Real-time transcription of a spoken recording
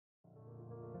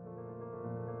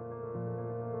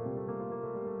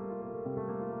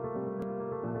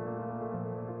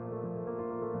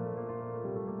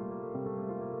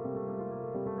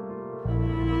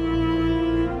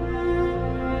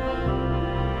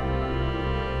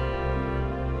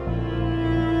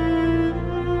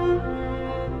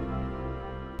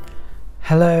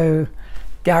Hello,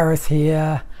 Gareth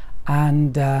here,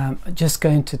 and just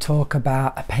going to talk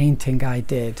about a painting I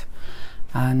did,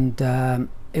 and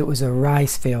it was a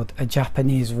rice field, a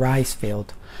Japanese rice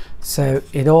field. So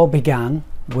it all began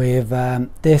with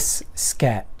this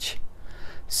sketch.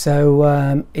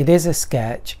 So it is a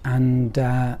sketch, and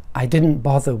I didn't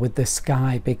bother with the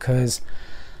sky because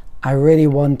I really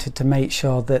wanted to make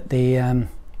sure that the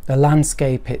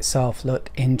landscape itself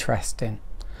looked interesting.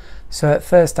 So at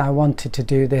first I wanted to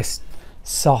do this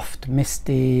soft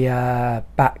misty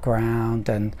background,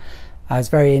 and I was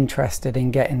very interested in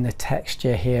getting the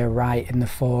texture here right in the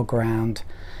foreground.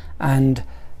 And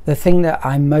the thing that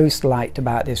I most liked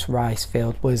about this rice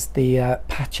field was the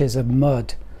patches of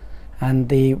mud and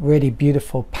the really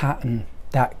beautiful pattern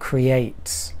that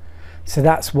creates. So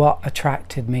that's what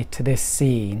attracted me to this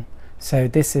scene. So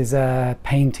this is a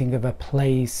painting of a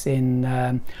place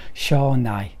in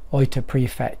Shonai, Oita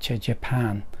prefecture,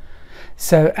 Japan.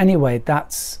 So anyway,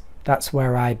 that's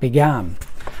where I began,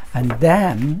 and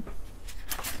then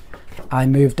I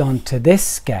moved on to this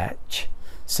sketch.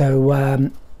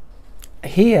 So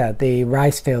here the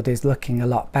rice field is looking a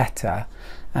lot better,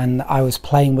 and I was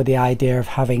playing with the idea of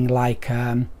having like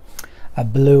a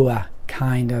bluer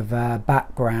kind of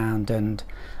background, and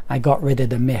I got rid of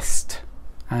the mist,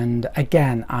 and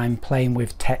again I'm playing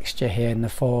with texture here in the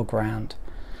foreground.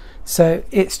 So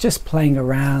it's just playing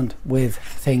around with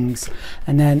things.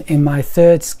 And then in my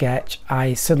third sketch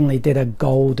I suddenly did a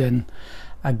golden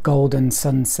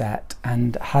sunset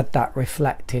and had that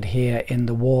reflected here in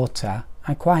the water.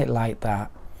 I quite like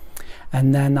that.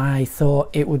 And then I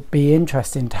thought it would be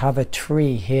interesting to have a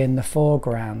tree here in the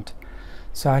foreground,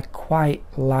 so I quite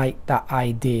like that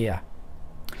idea.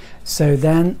 So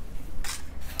then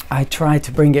I tried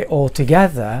to bring it all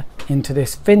together into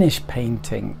this finished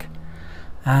painting.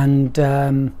 And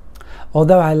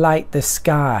although I like the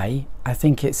sky, I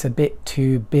think it's a bit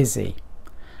too busy,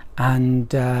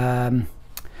 and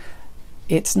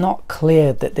it's not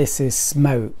clear that this is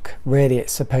smoke. Really,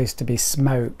 it's supposed to be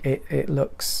smoke. It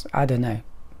looks, I don't know,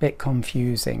 a bit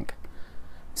confusing.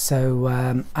 So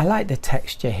I like the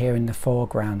texture here in the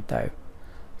foreground though.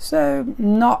 So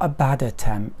not a bad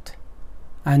attempt,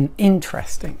 and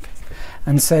interesting.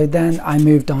 And so then I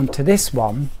moved on to this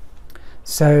one.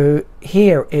 So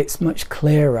here it's much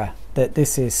clearer that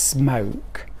this is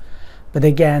smoke, but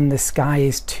again the sky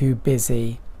is too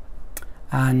busy,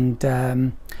 and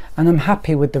I'm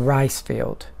happy with the rice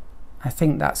field. I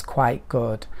think that's quite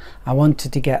good. I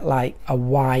wanted to get like a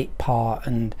white part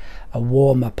and a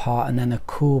warmer part and then a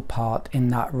cool part in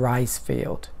that rice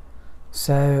field.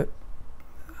 So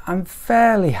I'm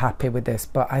fairly happy with this,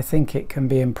 but I think it can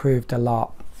be improved a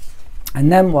lot. And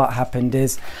then what happened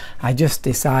is I just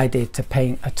decided to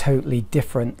paint a totally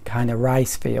different kind of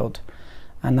rice field,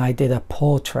 and I did a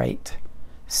portrait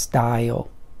style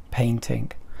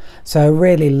painting. So I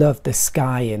really love the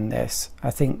sky in this.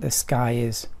 I think the sky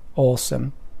is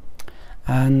awesome,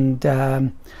 and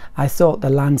I thought the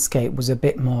landscape was a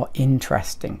bit more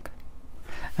interesting.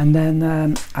 And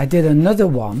then I did another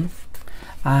one,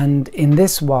 and in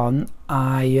this one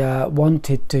I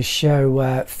wanted to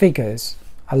show figures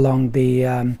along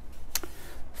the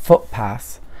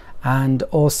footpath, and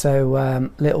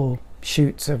also little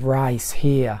shoots of rice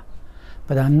here,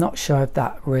 but I'm not sure if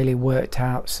that really worked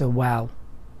out so well.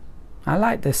 I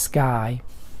like the sky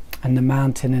and the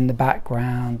mountain in the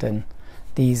background and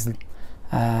these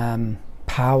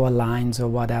power lines or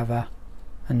whatever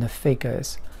and the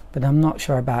figures, but I'm not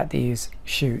sure about these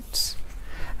shoots.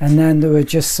 And then there were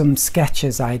just some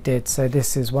sketches I did. So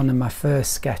this is one of my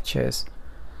first sketches,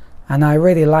 and I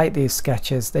really like these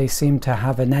sketches. They seem to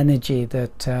have an energy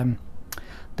that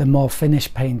the more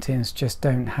finished paintings just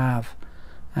don't have.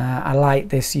 I like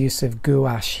this use of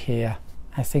gouache here.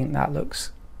 I think that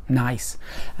looks nice,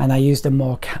 and I used a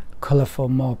more colourful,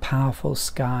 more powerful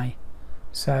sky.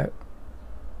 So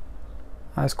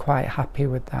I was quite happy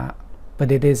with that,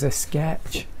 but it is a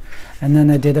sketch. And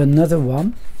then I did another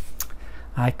one,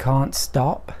 I Can't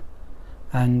Stop,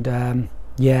 and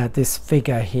yeah, this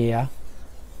figure here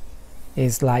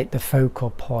is like the focal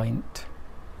point.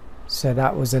 So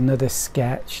that was another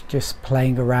sketch, just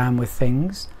playing around with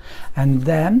things. And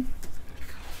then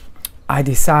I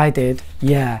decided,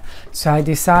 that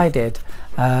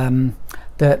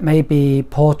maybe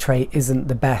portrait isn't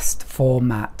the best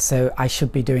format, so I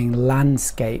should be doing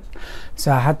landscape.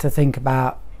 So I had to think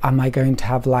about, am I going to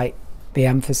have like the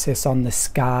emphasis on the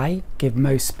sky, give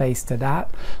most space to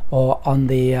that, or on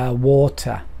the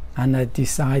water? And I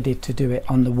decided to do it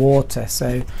on the water.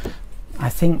 So I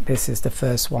think this is the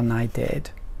first one I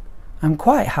did. I'm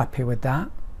quite happy with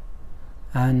that,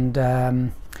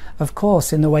 and of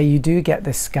course, in the way you do get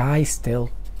the sky still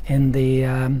in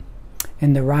the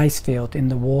rice field, in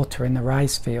the water in the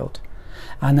rice field.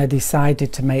 And I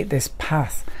decided to make this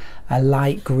path a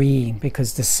light green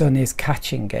because the sun is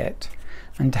catching it,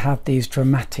 and to have these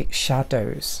dramatic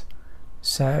shadows.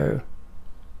 So,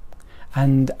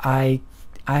 and I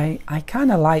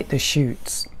kind of like the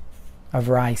shoots of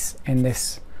rice in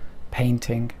this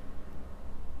painting,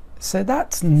 so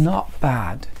that's not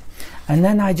bad. And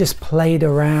then I just played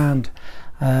around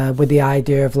with the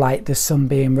idea of like the sun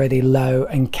being really low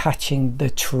and catching the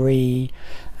tree.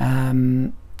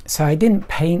 So I didn't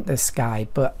paint the sky,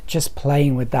 but just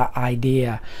playing with that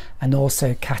idea, and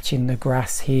also catching the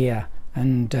grass here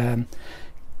and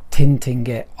tinting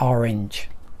it orange,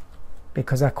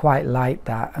 because I quite like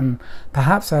that. And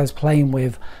perhaps I was playing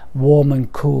with warm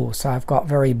and cool, so I've got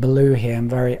very blue here and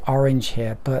very orange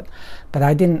here, but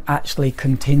I didn't actually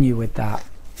continue with that,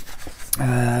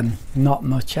 not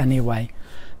much anyway.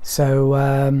 So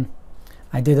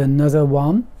I did another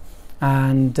one,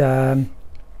 and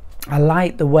I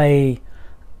like the way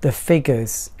the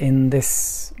figures in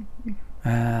this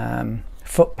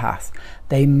footpath,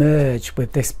 they merge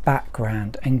with this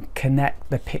background and connect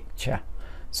the picture.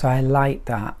 So I like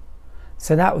that.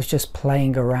 So that was just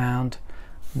playing around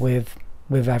with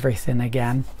everything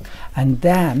again. And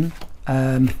then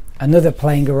another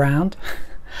playing around.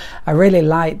 I really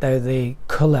like though the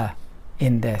colour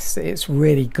in this. It's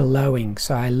really glowing,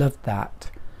 so I love that.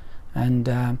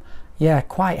 And yeah,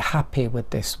 quite happy with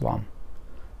this one.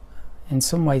 In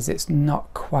some ways it's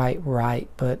not quite right,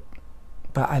 but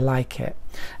I like it.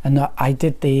 And I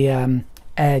did the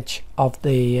edge of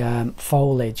the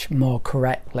foliage more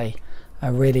correctly,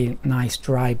 a really nice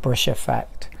dry brush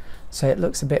effect, so it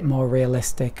looks a bit more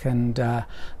realistic and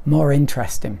more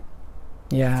interesting.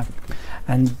 Yeah.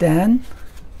 And then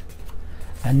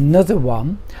another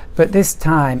one, but this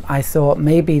time I thought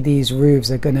maybe these roofs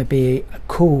are going to be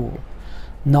cool,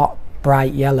 not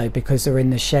bright yellow because they're in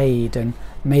the shade, and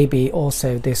maybe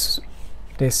also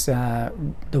the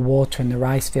water in the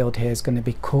rice field here is going to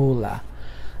be cooler,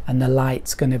 and the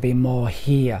light's going to be more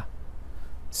here.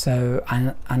 So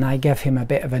and I gave him a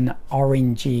bit of an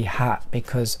orangey hat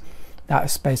because that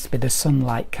was supposed to be the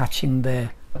sunlight catching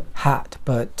the hat,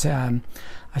 but I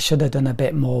should have done a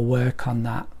bit more work on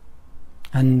that.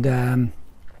 And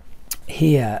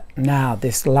here now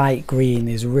this light green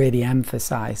is really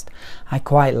emphasized. I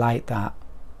quite like that.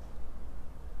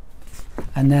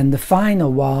 And then the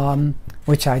final one,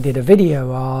 which I did a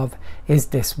video of, is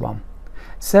this one.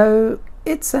 So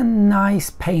it's a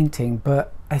nice painting,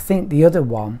 but I think the other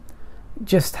one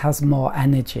just has more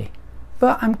energy,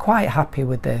 but I'm quite happy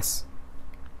with this.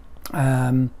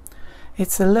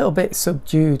 It's a little bit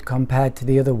subdued compared to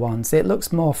the other ones. It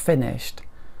looks more finished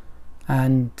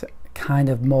and kind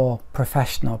of more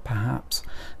professional perhaps,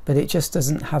 but it just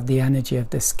doesn't have the energy of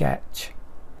the sketch.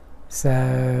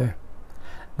 So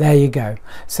there you go.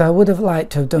 So I would have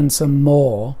liked to have done some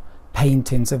more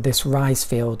paintings of this rice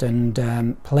field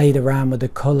and played around with the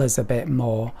colours a bit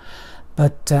more,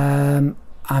 but I'm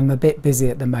a bit busy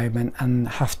at the moment and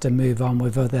have to move on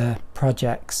with other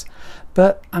projects.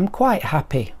 But I'm quite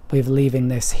happy with leaving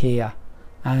this here,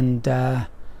 and I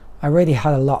really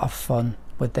had a lot of fun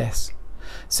with this.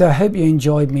 So I hope you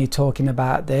enjoyed me talking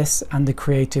about this and the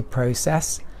creative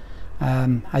process.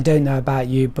 I don't know about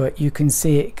you, but you can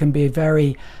see it can be a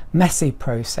very messy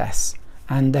process,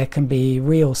 and there can be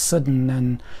real sudden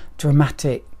and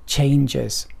dramatic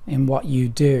changes in what you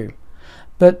do.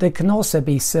 But there can also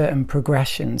be certain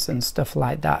progressions and stuff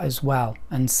like that as well,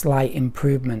 and slight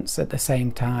improvements at the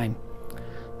same time.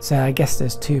 So I guess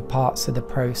there's two parts of the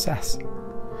process.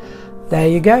 There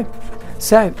you go.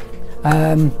 So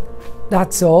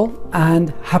that's all, and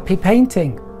happy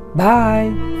painting.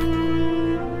 Bye.